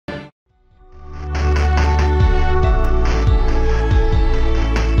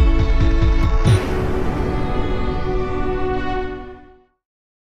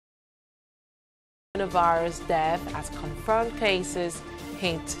coronavirus death as confirmed cases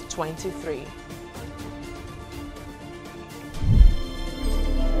hit 23.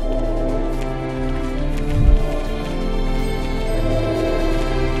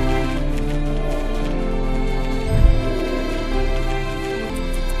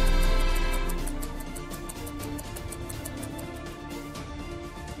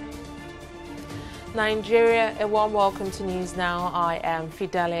 Nigeria, a warm welcome to News Now. I am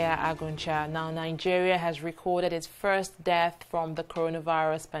Fidelia Aguncha. Now, Nigeria has recorded its first death from the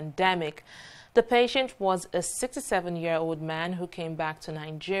coronavirus pandemic. The patient was a 67-year-old man who came back to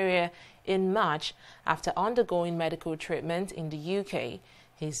Nigeria in March after undergoing medical treatment in the UK.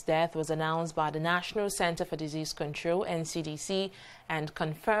 His death was announced by the National Center for Disease Control, NCDC, and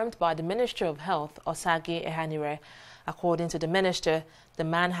confirmed by the Minister of Health, Osage Ehanire. According to the minister, the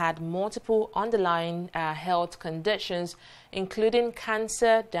man had multiple underlying health conditions, including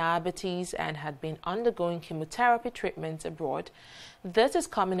cancer, diabetes, and had been undergoing chemotherapy treatments abroad. This is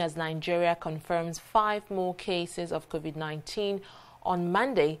coming as Nigeria confirms 5 more cases of COVID-19 on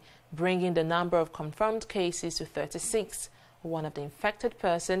Monday, bringing the number of confirmed cases to 36. One of the infected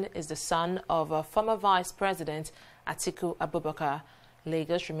persons is the son of a former Vice President, Atiku Abubakar.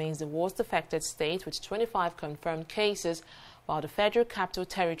 Lagos remains the worst affected state with 25 confirmed cases, while the Federal Capital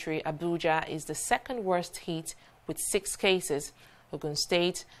Territory, Abuja, is the second worst hit with 6 cases. Ogun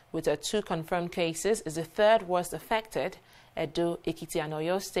State, with 2 confirmed cases, is the third worst affected. Edo, Ekiti, and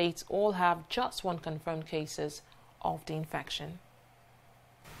Oyo states all have just 1 confirmed cases of the infection.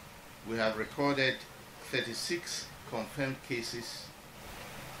 We have recorded 36 confirmed cases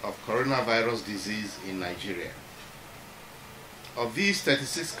of coronavirus disease in Nigeria. Of these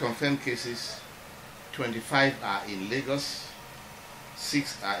 36 confirmed cases, 25 are in Lagos,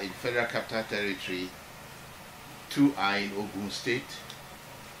 6 are in Federal Capital Territory, 2 are in Ogun State,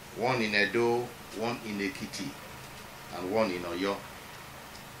 1 in Edo, 1 in Ekiti, and 1 in Oyo.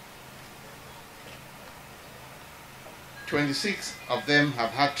 26 of them have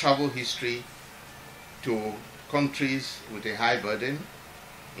had travel history to countries with a high burden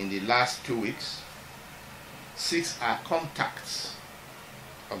in the last 2 weeks. 6 are contacts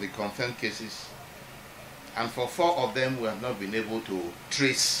of the confirmed cases, and for 4 of them we have not been able to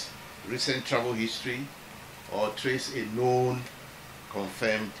trace recent travel history or trace a known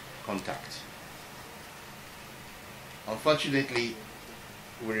confirmed contact. Unfortunately,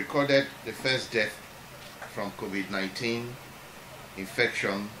 we recorded the first death from COVID-19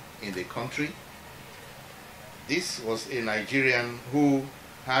 infection in the country. This was a Nigerian who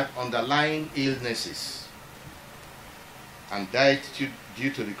had underlying illnesses and died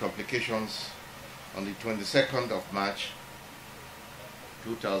due to the complications on the 22nd of March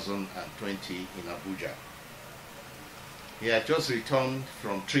 2020 in Abuja. He had just returned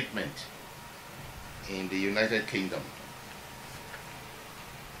from treatment in the United Kingdom.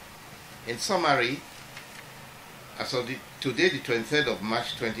 In summary, as of today, the 23rd of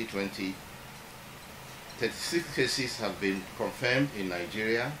March 2020, 36 cases have been confirmed in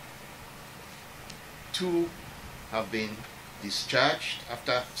Nigeria. 2 have been discharged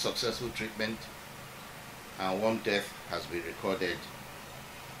after successful treatment, and 1 death has been recorded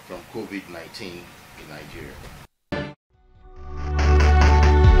from COVID-19 in Nigeria.